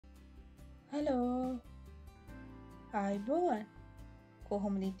Hello ආයිබෝවන්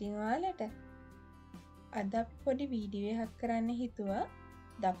කොහොමද ඉතින් ඔයාලට අද අපි පොඩි වීඩියෝ එකක් කරන්න හිතුවා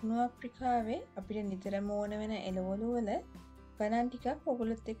දකුණු අප්‍රිකාවේ අපිට නිතරම ඕන වෙන එළවලු වල ගණන් ටිකක්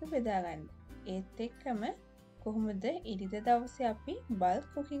ඔයගොල්ලොත් එක්ක බෙදා ගන්න. ඒත් එක්කම කොහොමද ඉරිදා දවසේ අපි බල්ක්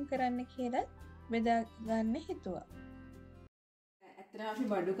කුකින් කරන්න කියලා බෙදා ගන්න හිතුවා. ඇත්තටම අපි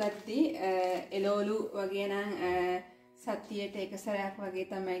බඩු කත්ති එළවලු වගේ නම් සතියට එක සැරයක්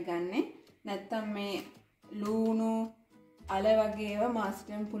වගේ තමයි ගන්නෙ. නැත්තම් මේ ලූණු අල වගේ ඒවා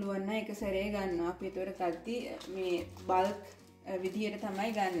මාසෙටම පුළුවන් නම් එක සැරේ ගන්නවා. අපි ඒතර කද්දි මේ බල්ක් විදියට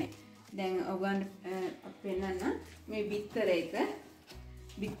තමයි ගන්නෙ. දැන් ඔයගොල්ලන්ට පෙන්නන්න මේ බිත්තර එක.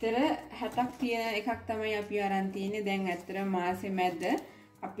 බිත්තර 60ක් තියෙන එකක් තමයි අපි අරන් තියෙන්නේ. දැන් ඇත්තටම මාසෙ මැද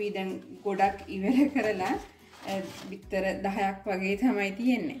අපි දැන් ගොඩක් ඉවර කරලා බිත්තර 10ක් වගේ තමයි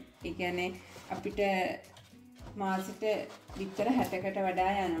තියෙන්නේ. ඒ කියන්නේ අපිට මාසෙට බිත්තර 60කට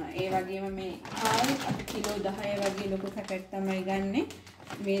වඩා යනවා. ඒ වගේම මේ හාල් අපි කිලෝ 10 වගේ ලොකු පැකට් තමයි ගන්නෙ.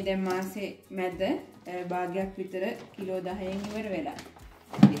 මේ දැන් මාසේ මැද භාගයක් විතර කිලෝ 10න් ඉවර වෙලා.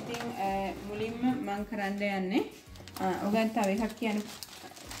 ඉතින් මුලින්ම මම කරන්න යන්නේ ඔයගන් තව එකක්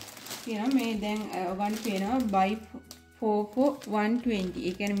කියනවා මේ දැන් ඔයගන් පේනවා buy 4 for 120.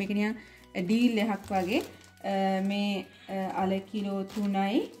 ඒ කියන්නේ මේක නිකන් ඩීල් එකක් වගේ. මේ අල කිලෝ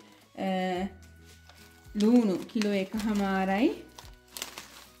 3යි ලූණු කිලෝ 1.5යි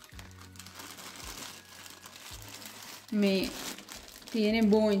මේ තියෙන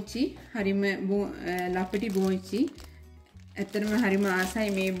බෝංචි හරිම ලපටි බෝංචි. ඇත්තටම හරිම ආසයි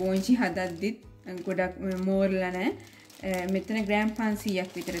මේ බෝංචි හදද්දිත් ගොඩක් මෝරලා නැහැ. මෙතන ග්‍රෑම් 500ක්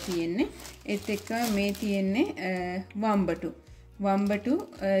විතර තියෙන්නේ. ඒත් එක්ක මේ තියෙන්නේ වම්බටු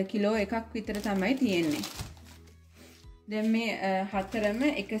කිලෝ 1ක් විතර තමයි තියෙන්නේ. දැන් මේ හතරම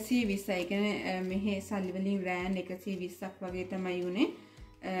 120යි. ඒ කියන්නේ මෙහි සල්ලි වලින් රෑන්ඩ් 120ක් වගේ තමයි උනේ.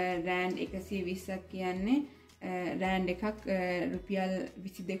 රෑන්ඩ් 120ක් කියන්නේ රෑන්ඩ් එකක් රුපියල්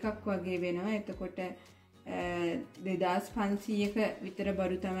 22ක් වගේ වෙනවා. එතකොට 2500ක විතර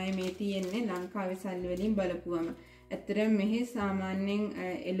බඩු තමයි මේ තියෙන්නේ ලංකාවේ සල්ලි වලින් බලපුවම. ඇත්තටම මෙහි සාමාන්‍යයෙන්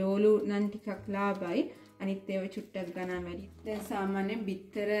එළවලු නම් ටිකක් ලාභයි. අනිත් ඒවා චුට්ටක් ගණන් වැඩි. දැන් සාමාන්‍යයෙන්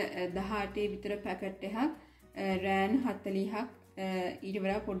බිත්තර 18 විතර පැකට් එකක් රෑන් 40ක් ඊට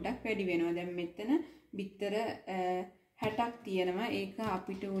වඩා පොඩ්ඩක් වැඩි වෙනවා. දැන් මෙතන බිත්තර 60ක් තියෙනවා. ඒක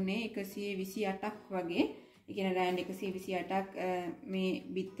අපිට උනේ 128ක් වගේ. ඒ කියන්නේ රෑන් 128ක් මේ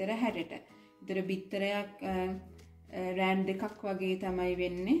බිත්තර 60ට. ඒතර බිත්තරයක් රෑන් දෙකක් වගේ තමයි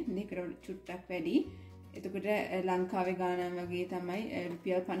වෙන්නේ. දෙකට චුට්ටක් වැඩි. එතකොට ලංකාවේ ගානක් වගේ තමයි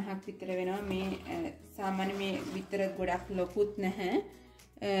රුපියල් 50ක් විතර වෙනවා. මේ සාමාන්‍ය මේ බිත්තර ගොඩක් ලොකුත් නැහැ.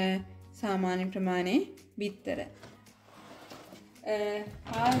 සාමාන්‍ය ප්‍රමාණයේ බිත්තර.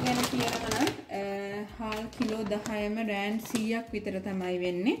 හාල් ගැන කියනවා නම් හාල් කිලෝ 10ම රෑන්ඩ් 100ක් විතර තමයි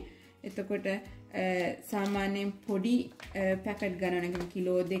වෙන්නේ. එතකොට සාමාන්‍යයෙන් පොඩි පැකට් ගණනක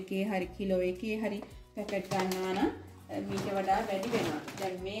කිලෝ 2 හරි කිලෝ 1 හරි පැකට් ගන්නවා නම් මීට වඩා වැඩි වෙනවා.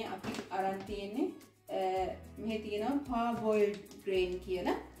 දැන් මේ අපි අරන් තියෙන්නේ මෙහි තියෙනවා parboiled grain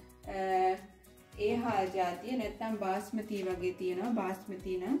කියලා. ඒ හාල් ජාතිය නැත්තම් බාස්මති වගේ තියෙනවා.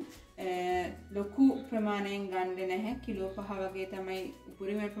 බාස්මති නම් ලොකු ප්‍රමාණයෙන් ගන්න නැහැ. කිලෝ 5 වගේ තමයි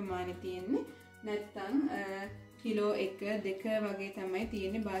උපරිම ප්‍රමාණය තියෙන්නේ. නැත්තම් කිලෝ 1 2 වගේ තමයි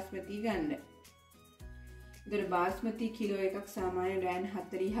තියෙන්නේ බාස්මති ගන්න. ඒතර බාස්මති කිලෝ එකක් සාමාන්‍ය රෑන්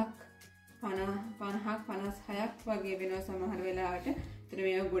 40ක් 50ක් 56ක් වගේ වෙනවා සමහර වෙලාවට. ඒතර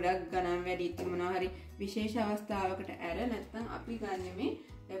මේවා ගොඩක් ගණන් වැඩි. ඉතින් මොනවා හරි විශේෂ අවස්ථාවකට ඇර නැත්තම් අපි ගන්න මේ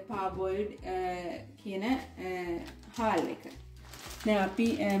parboiled කියන හාල් එක. දැන් අපි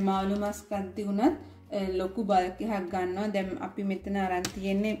මාළු මස් කද්දි උනත් ලොකු බල්ක් එකක් ගන්නවා. දැන් අපි මෙතන අරන්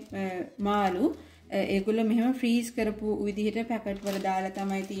තියෙන්නේ මාළු. ඒගොල්ලෝ මෙහෙම ෆ්‍රීස් කරපු විදිහට පැකට් වල දාලා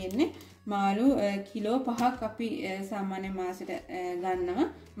තමයි තියෙන්නේ. මාළු කිලෝ 5ක් අපි සාමාන්‍ය මාසෙට ගන්නවා.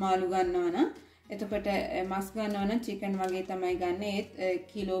 මාළු ගන්නවා නම් එතකොට මස් ගන්නවා නම් චිකන් වගේ තමයි ගන්න. ඒත්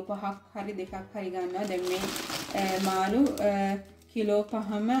කිලෝ 5ක් හරි 2ක් හරි ගන්නවා. දැන් මේ මාළු කිලෝ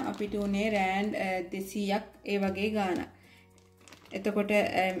 5ම අපිට උනේ රෑන්ඩ් 200ක් ඒ වගේ ගාණක්. එතකොට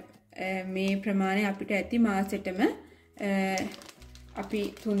මේ ප්‍රමාණය අපිට ඇති මාසෙටම අපි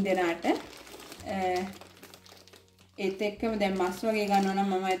 3 දෙනාට. ඒත් එක්කම දැන් මස් වගේ ගන්නවා නම්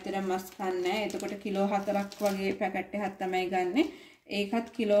මම ඇත්තටම මස් කන්නේ නැහැ. එතකොට කිලෝ 4ක් වගේ පැකට් එකක් තමයි ගන්නෙ. ඒකත්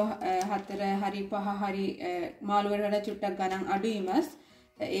කිලෝ 4 හරි 5 හරි මාළු වලට චුට්ටක් ගණන් අඩුයි මස්.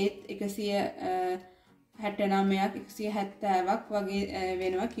 ඒත් 169ක් 170ක් වගේ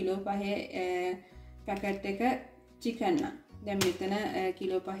වෙනවා කිලෝ 5 පැකට් එක චිකන් නම්. දැන් මෙතන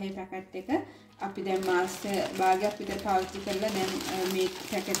කිලෝ 5 පැකට් එක අපි දැන් මාස භාගයක් විතර පාවිච්චි කරලා දැන් මේ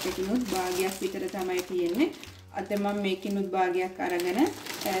පැකට් එකකිනුත් භාගයක් විතර තමයි තියෙන්නේ. අද මම මේකිනුත් භාගයක් අරගෙන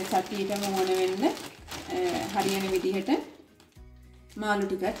සතියේටම ඕන වෙන්න හරියන විදිහට මාළු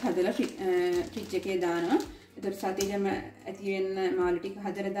ටිකක් හදලා ෆ්‍රිජ් එකේ දානවා. එතකොට සතියේම ඇති වෙන්න මාළු ටික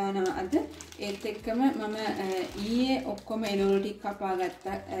හදලා දානවා අද. ඒත් එක්කම මම ඊයේ ඔක්කොම එළවලු ටික කපා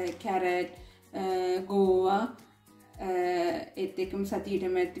ගත්තා. කැරට්, ගෝවා, ඒත් එක්කම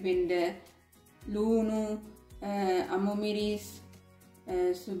සතියේටම ඇති වෙන්න ලූණු, අමු මිරිස්,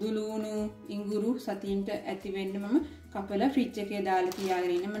 සුදු ලූණු, ඉඟුරු සතියින්ට ඇති වෙන්න මම කපලා ෆ්‍රිජ් එකේ දාලා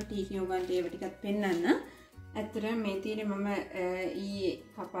තියාගෙන ඉන්න. මම ටීකී ඔයගන්ට ඒව ටිකක් පෙන්නන්න. ඇත්තටම මේ තියෙන්නේ මම ඊයේ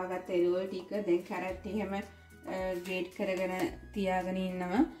කපාගත්ත එළවලු ටික. දැන් කැරට් එහෙම ග්‍රේට් කරගෙන තියාගෙන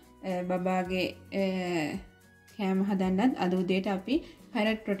ඉන්නවා. බබාගේ කෑම හදන්නත් අද උදේට අපි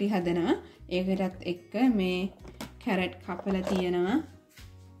කැරට් රොටි හදනවා. ඒකටත් එක්ක මේ කැරට් කපලා තියෙනවා.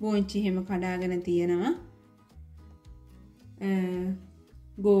 බෝංචි එහෙම කඩාගෙන තියෙනවා.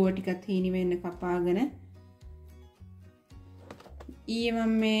 ගෝව ටිකත් හීනි වෙන්න කපාගෙන ඊයේ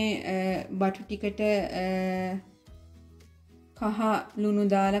මම මේ බටු ටිකට කහ ලුණු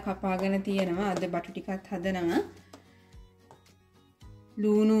දාලා කපාගෙන තියෙනවා. අද බටු ටිකත් හදනවා.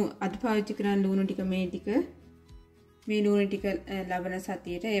 ලුණු අද පාවිච්චි කරන ලුණු ටික මේ ලුණු ටික ලබන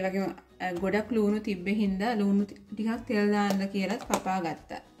සතියේට ඒ වගේම ගොඩක් ලුණු තිබ්බේ හින්දා ලුණු ටිකක් තෙල් දාන්න කියලාත් කපා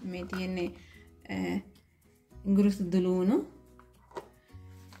ගත්තා. මේ තියෙන්නේ ඉඟුරු සුදු ලුණු.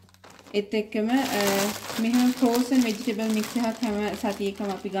 ඒත් එක්කම මෙහෙම frozen vegetable mix එකක් හැම සතියකම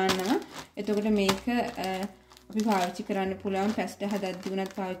අපි ගන්නවා. එතකොට මේක අපි පාවිච්චි කරන්න පුළුවන්. පැස්ටා හදද්දි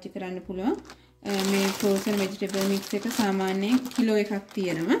උනත් පාවිච්චි කරන්න පුළුවන්. මේ frozen vegetable mix එක සාමාන්‍යයෙන් කිලෝ එකක්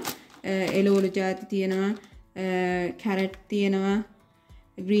තියෙනවා. එළවලු ಜಾති තියෙනවා, කැරට් තියෙනවා,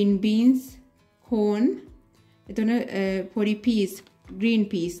 green beans, corn, එතන පොඩි peas, green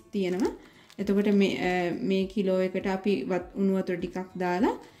peas තියෙනවා. එතකොට මේ කිලෝ එකට අපි උණු වතුර ටිකක්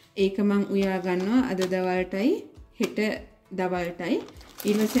දාලා ඒක මං උයා ගන්නවා අද දවල්ටයි හෙට දවල්ටයි.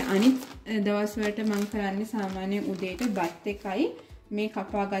 ඊට පස්සේ අනිත් දවස් වලට මං කරන්නේ සාමාන්‍යයෙන් උදේට බත් එකයි මේ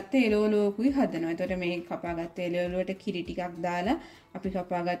කපාගත්ත එළවලුකුයි හදනවා. එතකොට මේ කපාගත්ත එළවලු වලට කිරි ටිකක් දාලා අපි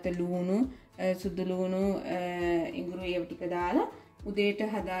කපාගත්ත ලුණු, සුදු ලුණු, ඉඟුරු ඒව ටික දාලා උදේට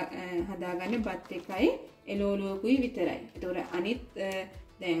හදාගන්නේ බත් එකයි එළවලුකුයි විතරයි. එතකොට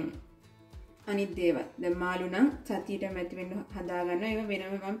අනිත් දේවල් දැන් මාළු නම් සතියේටම ඇති වෙන්න හදා ගන්නවා. ඒක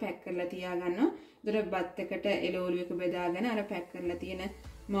වෙනම මම පැක් කරලා තියා ගන්නවා. ඒතර බත් එකට එළවලු එක බෙදාගෙන අර පැක් කරලා තියෙන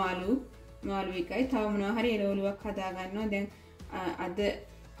මාළු එකයි තව මොනවා හරි එළවලුවක් හදා ගන්නවා. දැන් අද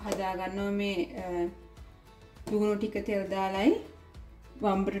හදා ගන්නවා මේ ලුණු ටික තෙල් දාලයි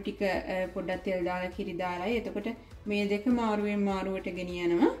වම්බර ටික පොඩ්ඩක් තෙල් දාලා කිරි දාලයි. එතකොට මේ දෙක මාරුවෙන් මාරුවට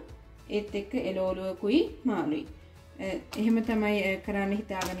ගෙනියනවා. ඒත් එක්ක එළවලුකුයි මාළුයි. එහෙම තමයි කරන්න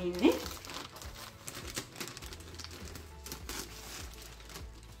හිතාගෙන ඉන්නේ.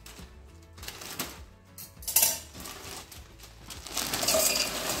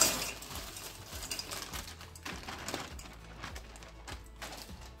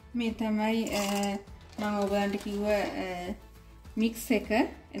 මේ තමයි මම ඔයගලන්ට කිව්ව මික්ස් එක.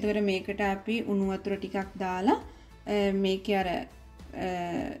 එතකොට මේකට අපි උණු වතුර ටිකක් දාලා මේකේ අර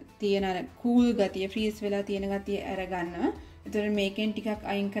තියෙන අර කූල් ගතිය, ෆ්‍රීස් වෙලා තියෙන ගතිය අරගන්නවා. එතකොට මේකෙන් ටිකක්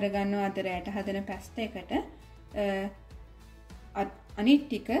අයින් කරගන්නවා අද රැට හදන පැස්ටා එකට. අනිත්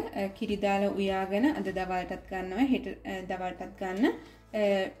ටික කිරි දාලා උයාගෙන අද දවල්ටත් ගන්නවා, හෙට දවල්ටත් ගන්න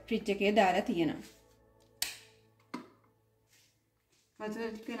ෆ්‍රිජ් එකේ දාලා තියෙනවා. වතුර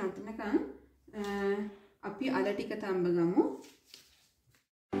ටික නතනකම් අපි අල ටික තඹ ගමු.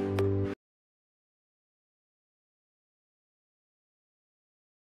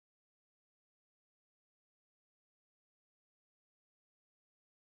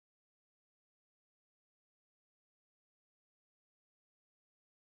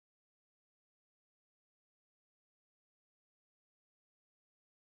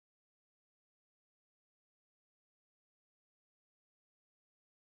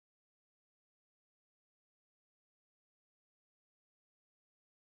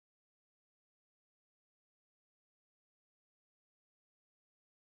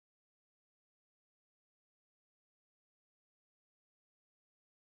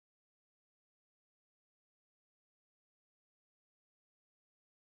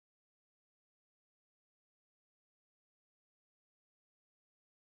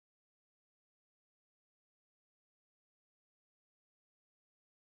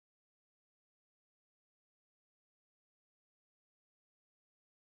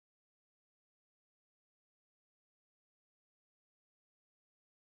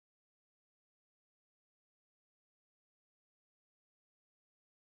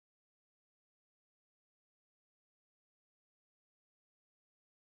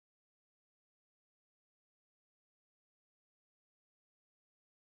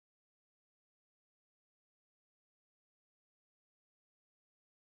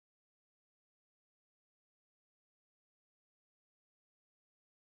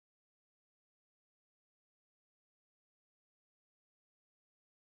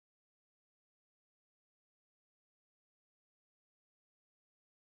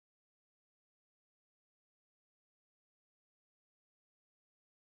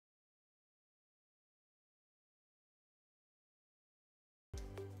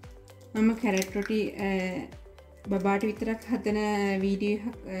 මම කැරට් රොටි බබාට විතරක් හදන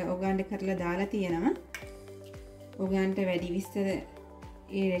වීඩියෝ එකක් ඔයගන්ට කරලා දාලා තියෙනවා. ඔයගන්ට වැඩි විස්තර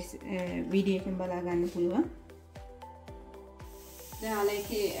ඒ වීඩියෝ එකෙන් බලා ගන්න පුළුවන්. දැන්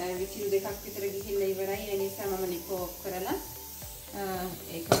ආලේකේ විසිල් දෙකක් විතර ගිහිල්ලා ඉවරයි. ඒ නිසා මම ලිප ඔෆ් කරලා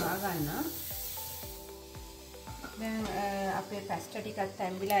ඒක වා ගන්නවා. දැන් අපේ පැස්ටා ටිකක්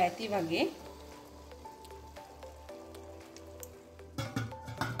තැම්බිලා ඇති වගේ.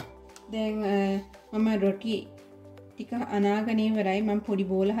 දැන් මම රොටි ටික අනාගෙන ඉවරයි. මම පොඩි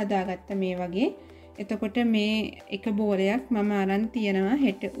බෝල හදාගත්ත මේ වගේ. එතකොට මේ එක බෝලයක් මම අරන් තියනවා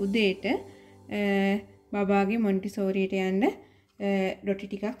හෙට උදේට බබාගේ මොන්ටිසෝරියට යන්න රොටි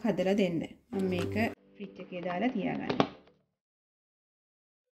ටිකක් හදලා දෙන්න. මම මේක ෆ්‍රිජ් එකේ දාලා තියාගන්නවා.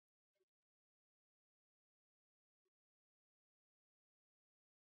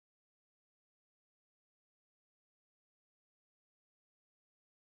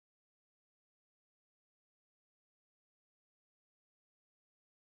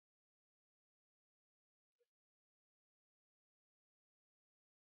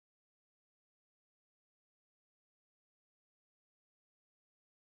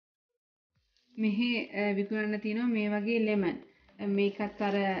 මෙහි විකුණන්න තියෙනවා මේ වගේ ලෙමන්. මේකත්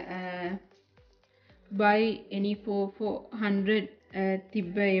අර buy any for 100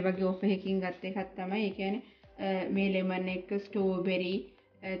 තිබ්බ ඒ වගේ ඔෆර් එකකින් ගත්ත එකක් තමයි. ඒ කියන්නේ මේ ලෙමන් එක ස්ට්‍රෝබෙරි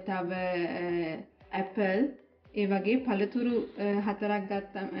තව ඇපල් ඒ වගේ පළතුරු හතරක්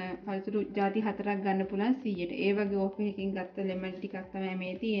ගත්තම පළතුරු ಜಾති හතරක් ගන්න පුළුවන් 100ට. ඒ වගේ ඔෆර් එකකින් ගත්ත ලෙමන් ටිකක් තමයි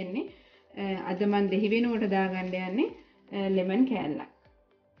මේ තියෙන්නේ. අද මම දෙහි වෙනුවට දාගන්න යන්නේ ලෙමන් කෑල්ලක්.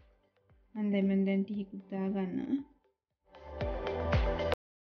 මම ලෙමන් දැන් ටිකක් දා ගන්නවා.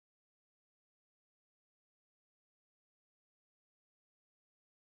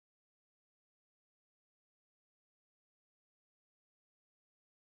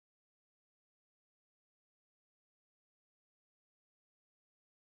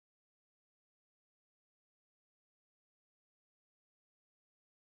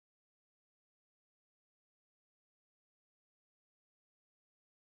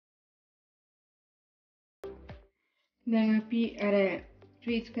 දැන් අපි අර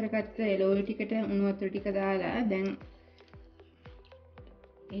ෆ්‍රීස් කරගත්ත එළවලු ටිකට උණු වතුර ටික දාලා දැන්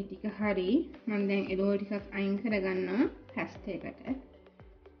ඒ ටික හරි මම දැන් එළවලු ටිකක් අයින් කරගන්නවා පැස්ට් එකට.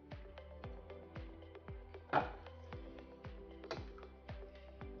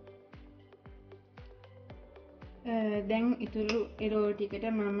 දැන් ඉතුරු එළවලු ටිකට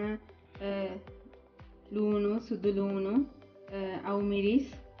මම ලූණු සුදු ලූණු අවු මිරිස්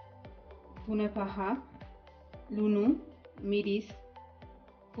 3-5 ලුණු මිරිස්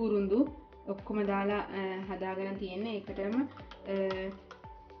කුරුඳු ඔක්කොම දාලා හදාගෙන තියෙන්නේ. ඒකටම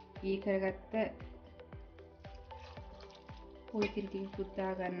ඊ කරගත්ත පොයි කිරි ටිකකුත්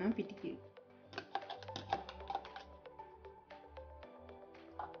දා ගන්නවා පිටිකිරි.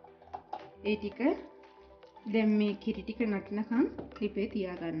 ඒ ටික දැන් මේ කිරි ටික නටනකම් ලිපේ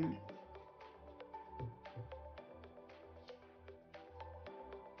තියා ගන්නවා.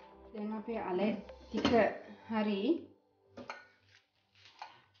 දැන් අපේ අලේ ටික හරි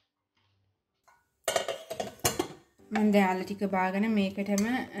මම දැන් අල ටික බාගෙන මේකටම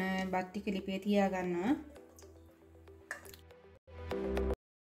බත් ටික ලිපේ තියා ගන්නවා.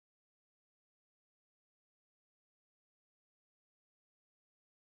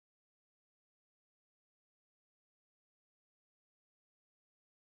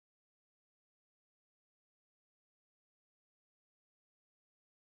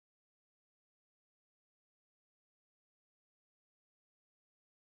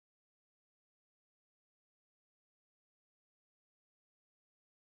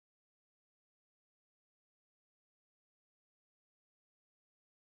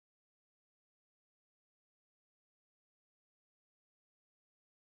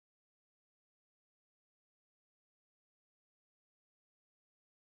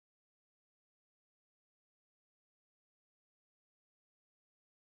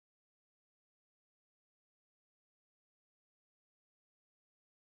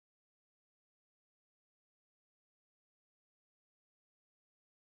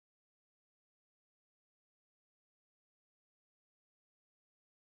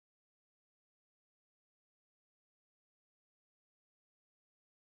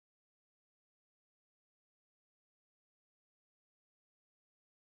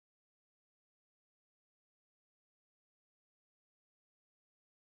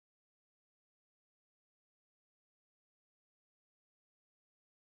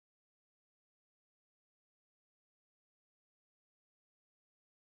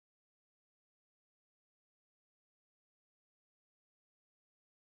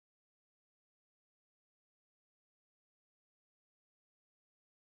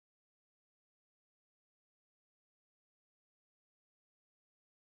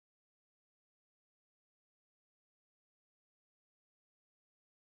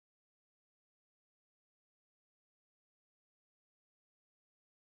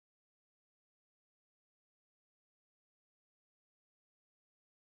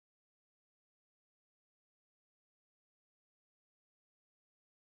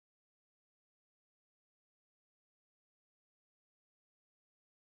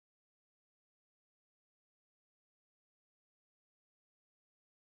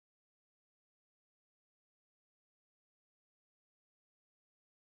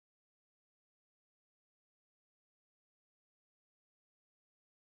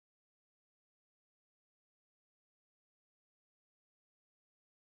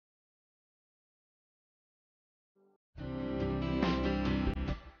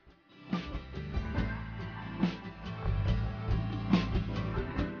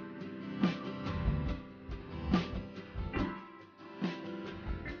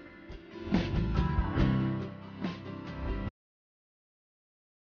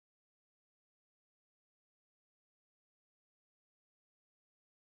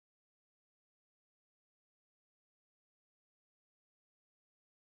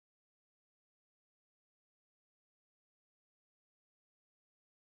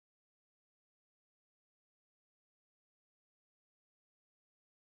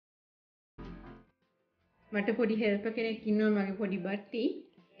 මට පොඩි හෙල්ප් කෙනෙක් ඉන්නවා මගේ පොඩි බට්ටි.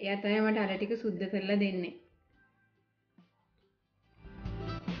 එයා තමයි මට අර ටික සුද්ධ කරලා දෙන්නේ.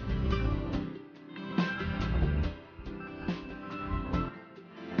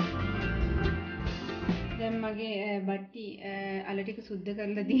 දැන් මගේ බට්ටි අල ටික සුද්ධ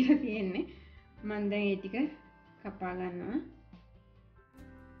කරලා දීලා තියෙන්නේ. මම දැන් ඒ ටික කපා ගන්නවා.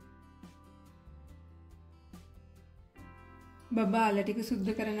 බබා අල ටික සුද්ධ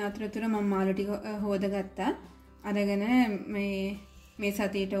කරන අතරතුර මම මාළු ටික හොදගත්තා. අරගෙන මේ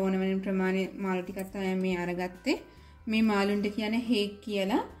සතියට ඕන වෙන ප්‍රමාණය මාළු ටිකක් තමයි මේ අරගත්තේ. මේ මාළුන්ට කියන්නේ හේක්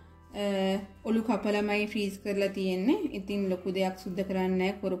කියලා. ඔලු කපලමයි ෆ්‍රීස් කරලා තියෙන්නේ. ඉතින් ලොකු දෙයක් සුද්ධ කරන්නේ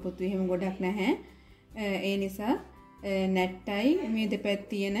නැහැ. කොරපොතු එහෙම ගොඩක් නැහැ. ඒ නිසා නැට්ටයි මේ දෙපැත්ත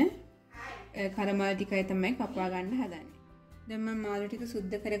තියෙන කරමාල් ටිකයි තමයි කපා ගන්න හදන්නේ. දැන් මම මාළු ටික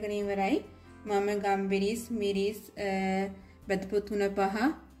සුද්ධ කරගෙන ඉවරයි. මම ගම්බිරිස් මිරිස් බදපු 3-5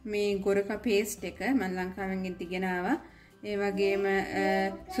 මේ ගොරක පේස්ට් එක මම ලංකාවෙන් ගෙනගෙන ආවා. ඒ වගේම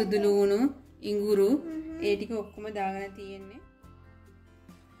සුදු ලුණු ඉඟුරු ඒ ටික ඔක්කොම දාගෙන තියෙන්නේ.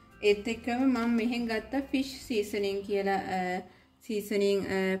 ඒත් එක්කම මම මෙහෙන් ගත්ත ෆිෂ් සීසනින් කියලා සීසනින්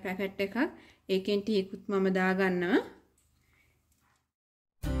පැකට් එකක්. ඒකෙන් ටිකකුත් මම දාගන්නවා.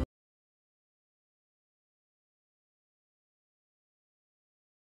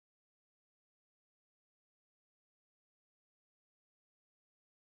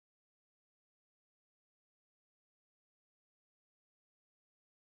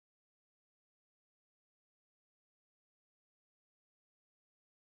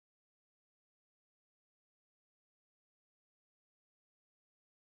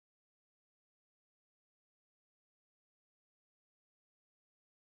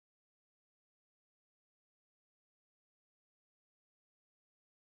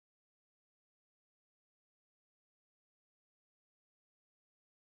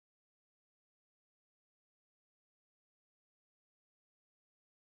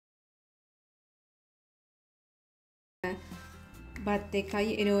 බත්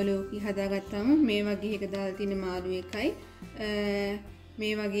එකයි එළවලුයි හදාගත්තම මේ වගේ එක දාලා තියෙන මාළු එකයි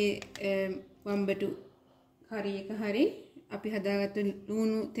මේ වගේ වම්බටු කරි එක හරි අපි හදාගත්ත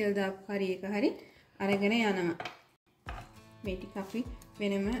ලුණු තෙල් දාපු කරි එක හරි අරගෙන යනවා. මේ ටික අපි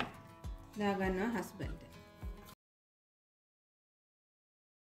වෙනම දාගන්නවා හස්බන්ඩ්.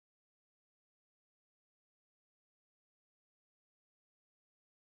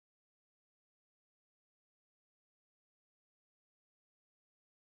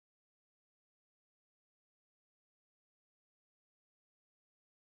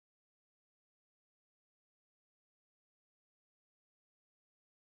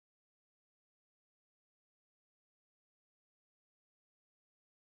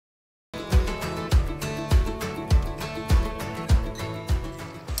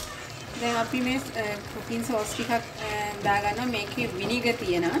 දැන් අපි මේ කුකින් සෝස් ටිකක් දාගන්නවා. මේකේ විනිගර්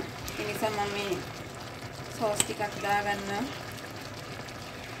තියෙනවා. ඒ නිසා මම මේ සෝස් ටිකක් දාගන්නවා.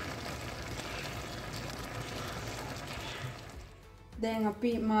 දැන්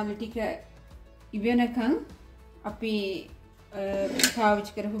අපි මාළු ටික ඉවෙනකන් අපි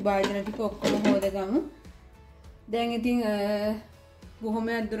පාවිච්චි කරපු භාජන ටික ඔක්කොම හොදගමු. දැන් ඉතින්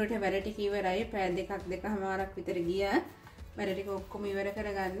බොහොමයක් දුරට වැඩ ටික ඉවරයි. පැය දෙකමාරක් විතර ගියා. වැඩ ටික ඔක්කොම ඉවර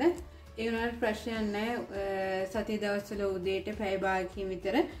කරගන්න. ඒ වුණාට ප්‍රශ්නයක් නැහැ. සතිය දවස්වල උදේට පැය භාගකින්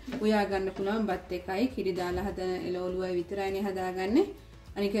විතර උයා ගන්න පුළුවන් බත් එකයි කිරි දාලා හදන එළවලුවයි විතරයිනේ හදාගන්නේ.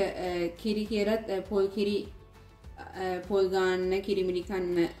 අනික කිරි කියලත් පොල් කිරි පොල් ගන්න කිරිමිඩි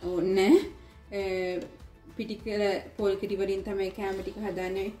කන්න ඕනේ. පිටිකල පොල් කිරි වලින් තමයි කැම ටික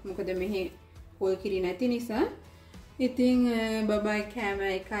හදන්නේ. මොකද මෙහි පොල් කිරි නැති නිසා. ඉතින් බබයි කැම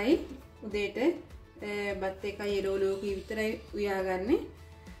එකයි උදේට බත් එකයි එළවලුවයි විතරයි උයාගන්නේ.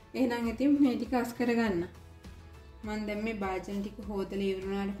 එහෙනම් ඉතින් මේ ටික අස් කරගන්න. මම දැන් මේ භාජන ටික හොදලා ඉවර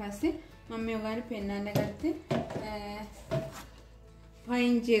වුණාට පස්සේ මම මේ ඔයාලට පෙන්නන්න ගත්තේ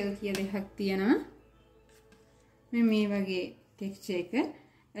පයින් ජෙල් කියලා එකක් තියෙනවා. මේ වගේ ටෙක්ස්චර් එක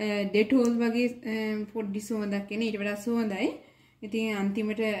ඩෙටෝල් වගේ පොඩි සුවඳක් එන ඊට වඩා සුවඳයි. ඉතින්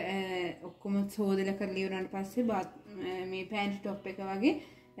අන්තිමට ඔක්කොම හොදලා කරලා ඉවර වුණාට පස්සේ මේ පෑන්ටි টොප් එක වගේ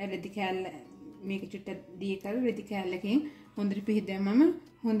රෙදි කෑල්ල මේක චුට්ටක් දී කරලා රෙදි කෑල්ලකින් හොඳට පිහදැම්මම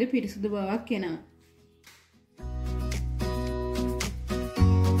හොඳ පිරිසුදු බවක් එනවා.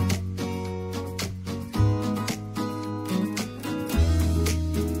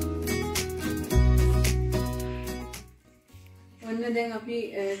 ඔන්න දැන් අපි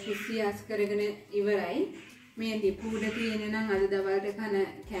කුස්සිය අස් කරගෙන ඉවරයි. මේ ලිපුඩ තියෙන නම් අද දවල්ට කන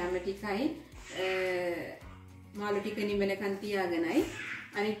කැම ටිකයි මාළු ටික නිමලකන් තියාගෙනයි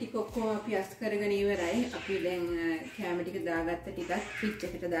අනිත් ටික ඔක්කොම අපි අස් කරගෙන ඉවරයි. අපි දැන් කැම ටික දාගත්ත ටිකක් ෆ්‍රිජ්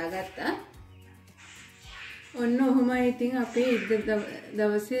එකට දාගත්තා. ඔන්න ඔහොමයි ඉතින් අපේ ඉද්ද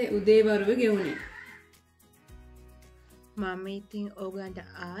දවසේ උදේවරුව ගෙවුනේ. මම ඉතින් ඕගන්ට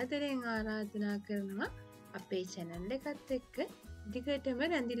ආදරෙන් ආරාධනා කරනවා අපේ channel එකත් එක්ක දිගටම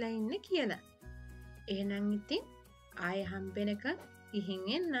රැඳිලා ඉන්න කියලා. එහෙනම් ඉතින් ආයෙ හම්බෙනකන් ගිහින්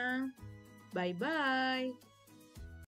එන්නම්. බයි බයි.